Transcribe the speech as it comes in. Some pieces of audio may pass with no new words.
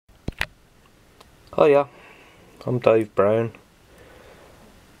Hiya, I'm Dave Brown.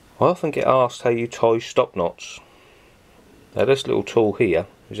 I often get asked how you tie stop knots. Now this little tool here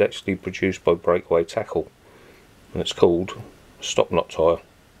is actually produced by Breakaway tackle and it's called a stop knot tyer.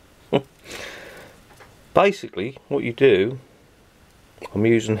 Basically what you do, I'm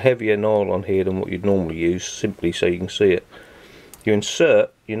using heavier nylon here than what you'd normally use simply so you can see it. You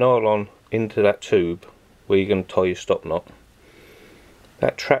insert your nylon into that tube where you're going to tie your stop knot.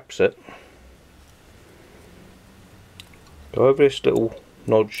 That traps it. Go over this little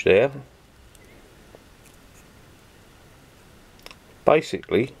nodge there.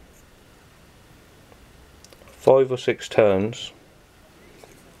 Basically 5 or 6 turns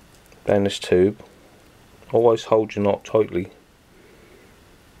down this tube. Always hold your knot tightly.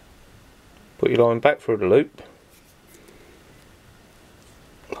 Put your line back through the loop.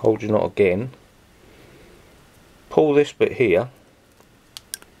 Hold your knot again. Pull this bit here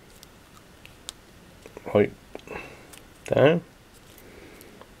right down.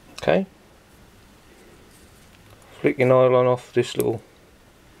 Okay. Flick your nylon off this little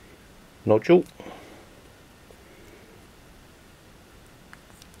nodule.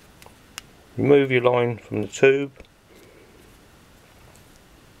 Remove your line from the tube.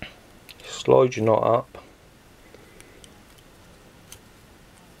 Slide your knot up.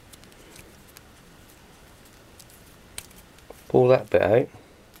 Pull that bit out.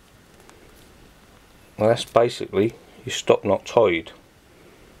 Well, that's basically your stop knot tied.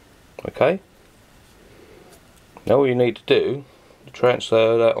 Okay. Now all you need to do is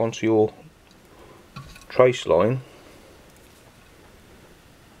transfer that onto your trace line.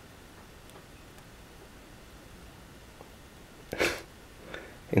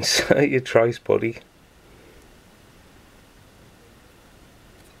 Insert your trace body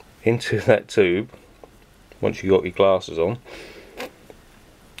into that tube once you've got your glasses on.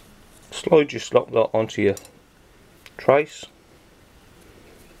 Slide your stop knot onto your trace.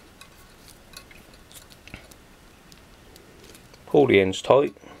 Pull the ends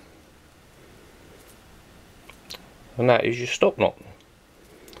tight. And that is your stop knot.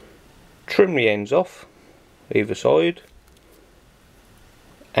 Trim the ends off either side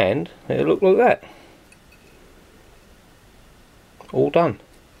and it'll look like that. All done.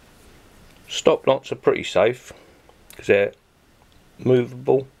 Stop knots are pretty safe because they're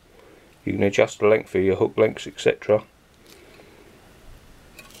movable. You can adjust the length of your hook lengths, etc.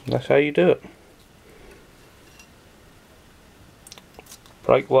 That's how you do it.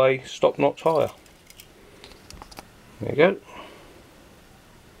 Breakaway stop knot tyer. There you go.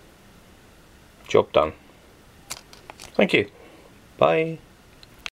 Job done. Thank you. Bye.